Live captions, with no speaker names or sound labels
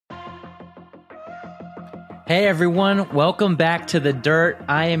Hey everyone, welcome back to The Dirt.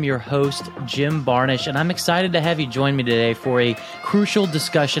 I am your host, Jim Barnish, and I'm excited to have you join me today for a crucial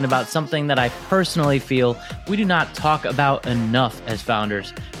discussion about something that I personally feel we do not talk about enough as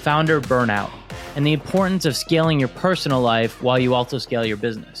founders, founder burnout, and the importance of scaling your personal life while you also scale your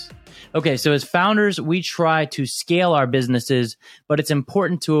business. Okay, so as founders, we try to scale our businesses, but it's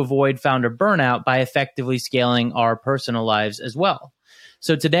important to avoid founder burnout by effectively scaling our personal lives as well.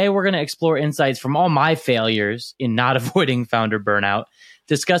 So today we're going to explore insights from all my failures in not avoiding founder burnout,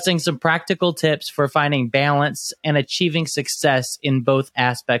 discussing some practical tips for finding balance and achieving success in both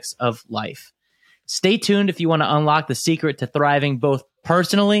aspects of life. Stay tuned if you want to unlock the secret to thriving both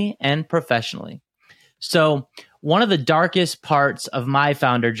personally and professionally. So one of the darkest parts of my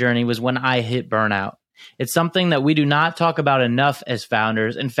founder journey was when I hit burnout. It's something that we do not talk about enough as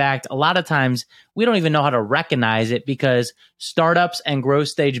founders. In fact, a lot of times we don't even know how to recognize it because startups and growth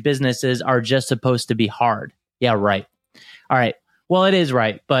stage businesses are just supposed to be hard. Yeah, right. All right. Well, it is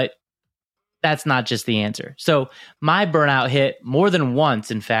right, but that's not just the answer. So my burnout hit more than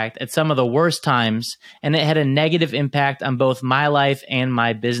once, in fact, at some of the worst times, and it had a negative impact on both my life and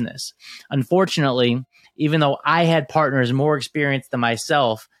my business. Unfortunately, even though I had partners more experienced than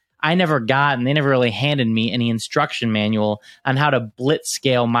myself, I never got, and they never really handed me any instruction manual on how to blitz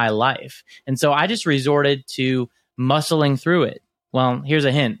scale my life. And so I just resorted to muscling through it. Well, here's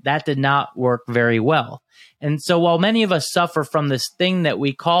a hint. That did not work very well. And so while many of us suffer from this thing that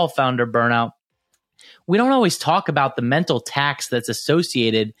we call founder burnout, we don't always talk about the mental tax that's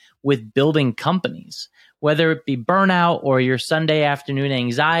associated with building companies, whether it be burnout or your Sunday afternoon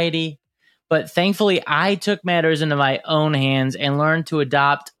anxiety. But thankfully, I took matters into my own hands and learned to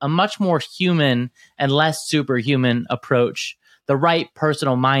adopt a much more human and less superhuman approach, the right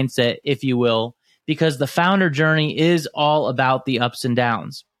personal mindset, if you will, because the founder journey is all about the ups and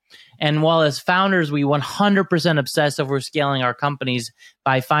downs. And while as founders, we 100% obsess over scaling our companies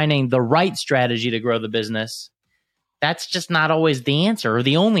by finding the right strategy to grow the business, that's just not always the answer or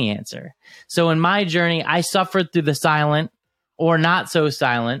the only answer. So in my journey, I suffered through the silent or not so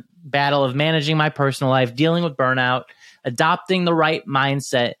silent battle of managing my personal life, dealing with burnout, adopting the right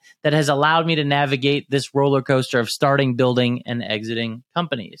mindset that has allowed me to navigate this roller coaster of starting, building, and exiting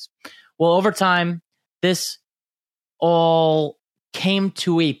companies. Well, over time, this all came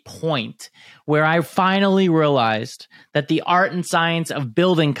to a point where I finally realized that the art and science of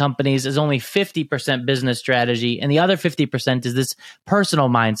building companies is only 50% business strategy, and the other 50% is this personal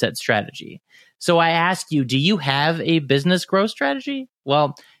mindset strategy. So I ask you, do you have a business growth strategy?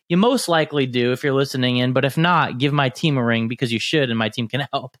 Well, you most likely do if you're listening in, but if not, give my team a ring because you should and my team can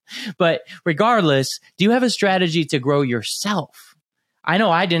help. But regardless, do you have a strategy to grow yourself? I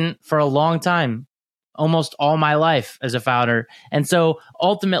know I didn't for a long time, almost all my life as a founder. And so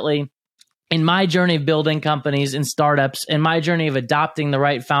ultimately, in my journey of building companies and startups, in my journey of adopting the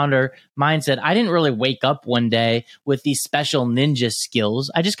right founder mindset, I didn't really wake up one day with these special ninja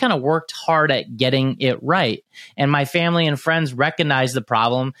skills. I just kind of worked hard at getting it right. And my family and friends recognized the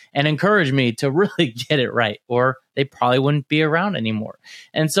problem and encouraged me to really get it right, or they probably wouldn't be around anymore.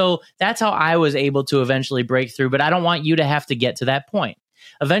 And so that's how I was able to eventually break through. But I don't want you to have to get to that point.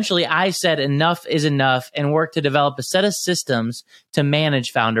 Eventually, I said enough is enough and worked to develop a set of systems to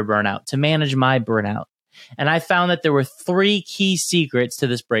manage founder burnout, to manage my burnout. And I found that there were 3 key secrets to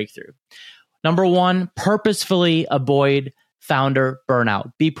this breakthrough. Number 1, purposefully avoid founder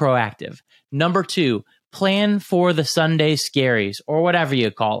burnout. Be proactive. Number 2, plan for the Sunday scaries or whatever you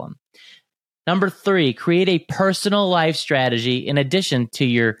call them. Number 3, create a personal life strategy in addition to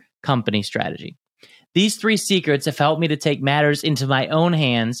your company strategy. These 3 secrets have helped me to take matters into my own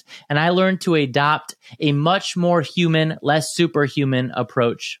hands, and I learned to adopt a much more human, less superhuman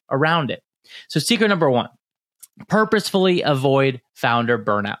approach around it. So secret number 1, purposefully avoid founder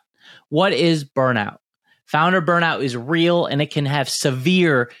burnout. What is burnout? Founder burnout is real, and it can have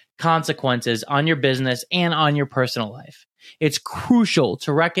severe consequences on your business and on your personal life. It's crucial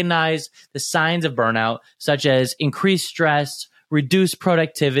to recognize the signs of burnout, such as increased stress, reduced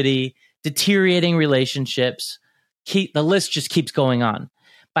productivity, deteriorating relationships. The list just keeps going on.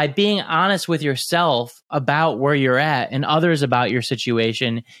 By being honest with yourself about where you're at and others about your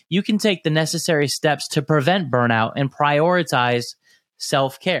situation, you can take the necessary steps to prevent burnout and prioritize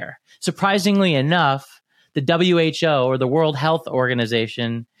self-care. Surprisingly enough, the WHO, or the World Health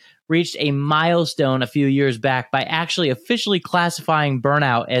Organization, reached a milestone a few years back by actually officially classifying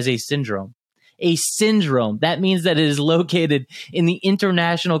burnout as a syndrome. A syndrome. That means that it is located in the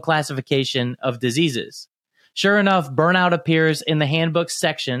International Classification of Diseases. Sure enough, burnout appears in the handbook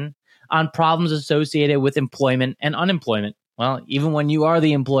section on problems associated with employment and unemployment. Well, even when you are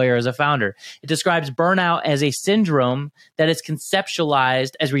the employer as a founder. It describes burnout as a syndrome that is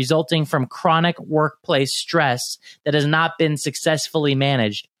conceptualized as resulting from chronic workplace stress that has not been successfully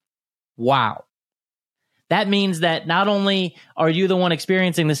managed. Wow. That means that not only are you the one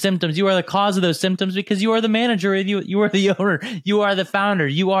experiencing the symptoms, you are the cause of those symptoms because you are the manager, you are the owner, you are the founder,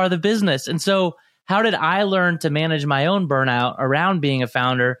 you are the business. And so how did I learn to manage my own burnout around being a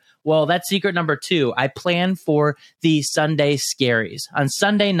founder? Well, that's secret number 2. I plan for the Sunday scaries. On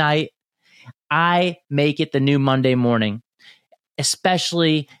Sunday night, I make it the new Monday morning,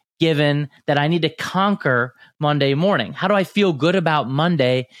 especially given that I need to conquer Monday morning. How do I feel good about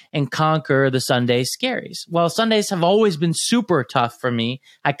Monday and conquer the Sunday scaries? Well, Sundays have always been super tough for me.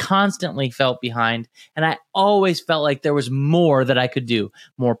 I constantly felt behind, and I always felt like there was more that I could do,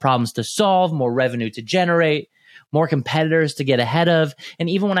 more problems to solve, more revenue to generate, more competitors to get ahead of.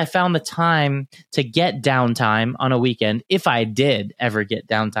 And even when I found the time to get downtime on a weekend, if I did ever get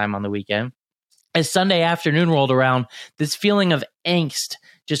downtime on the weekend, as Sunday afternoon rolled around, this feeling of angst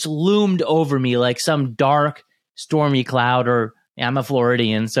just loomed over me like some dark, stormy cloud. I'm a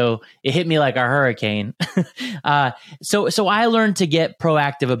Floridian, so it hit me like a hurricane. So I learned to get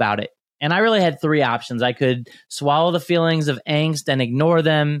proactive about it. And I really had 3 options. I could swallow the feelings of angst and ignore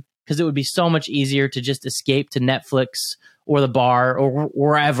them because it would be so much easier to just escape to Netflix or the bar or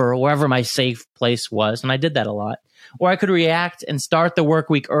wherever my safe place was. And I did that a lot. Or I could react and start the work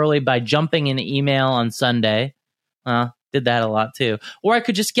week early by jumping in email on Sunday. Did that a lot too. Or I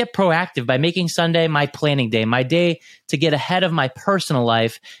could just get proactive by making Sunday my planning day, my day to get ahead of my personal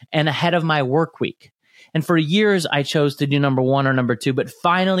life and ahead of my work week. And for years, I chose to do number 1 or number 2, but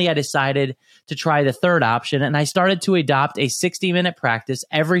finally I decided to try the third option, and I started to adopt a 60-minute practice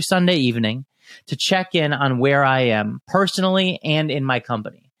every Sunday evening to check in on where I am personally and in my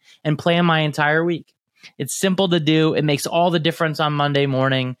company and plan my entire week. It's simple to do. It makes all the difference on Monday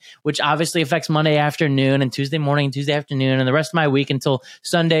morning, which obviously affects Monday afternoon and Tuesday morning and Tuesday afternoon and the rest of my week until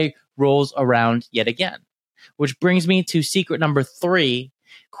Sunday rolls around yet again. Which brings me to secret number 3,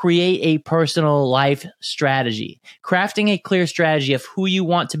 create a personal life strategy. Crafting a clear strategy of who you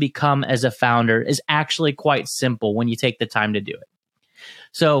want to become as a founder is actually quite simple when you take the time to do it.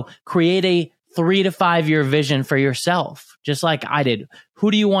 So create a 3 to 5 year vision for yourself, just like I did.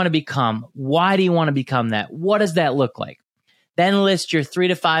 Who do you want to become? Why do you want to become that? What does that look like? Then list your 3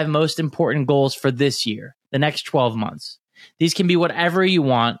 to 5 most important goals for this year, the next 12 months. These can be whatever you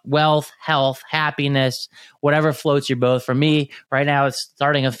want: wealth, health, happiness, whatever floats your boat. For me, right now, it's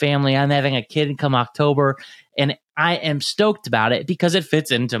starting a family. I'm having a kid come October, and I am stoked about it because it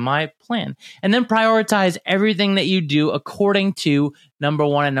fits into my plan. And then prioritize everything that you do according to number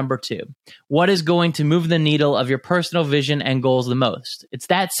 1 and number 2. What is going to move the needle of your personal vision and goals the most? It's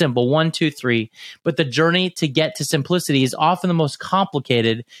that simple, 1, 2, 3. But the journey to get to simplicity is often the most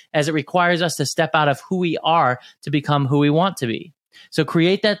complicated, as it requires us to step out of who we are to become who we want to be. So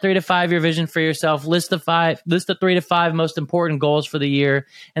create that 3 to 5 year vision for yourself, list the 3 to 5 most important goals for the year,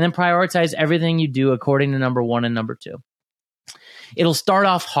 and then prioritize everything you do according to number 1 and number 2. It'll start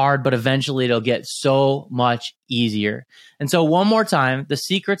off hard, but eventually it'll get so much easier. And so one more time, the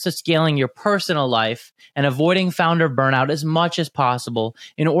secrets of scaling your personal life and avoiding founder burnout as much as possible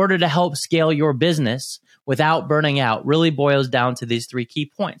in order to help scale your business without burning out really boils down to these 3 key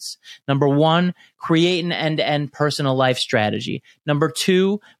points. Number 1, create an end-to-end personal life strategy. Number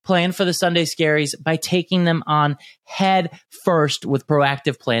 2, plan for the Sunday scaries by taking them on head first with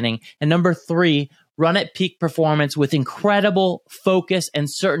proactive planning. And number 3, run at peak performance with incredible focus and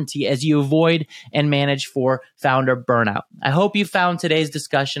certainty as you avoid and manage for founder burnout. I hope you found today's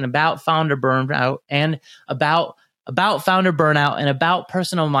discussion about founder burnout and about founder burnout and about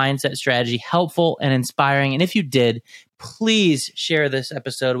personal mindset strategy helpful and inspiring. And if you did, please share this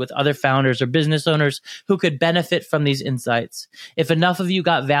episode with other founders or business owners who could benefit from these insights. If enough of you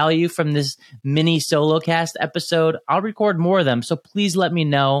got value from this mini Solocast episode, I'll record more of them. So please let me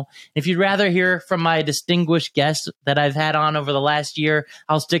know. If you'd rather hear from my distinguished guests that I've had on over the last year,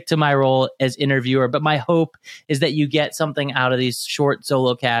 I'll stick to my role as interviewer. But my hope is that you get something out of these short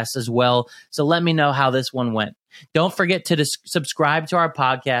Solocasts as well. So let me know how this one went. Don't forget to subscribe to our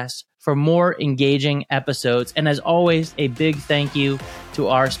podcast for more engaging episodes. And as always, a big thank you to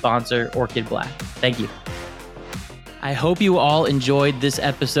our sponsor, Orchid Black. Thank you. I hope you all enjoyed this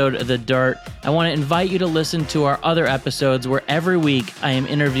episode of The Dirt. I want to invite you to listen to our other episodes where every week I am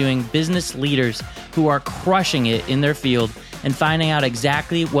interviewing business leaders who are crushing it in their field and finding out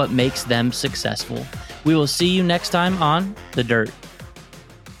exactly what makes them successful. We will see you next time on The Dirt.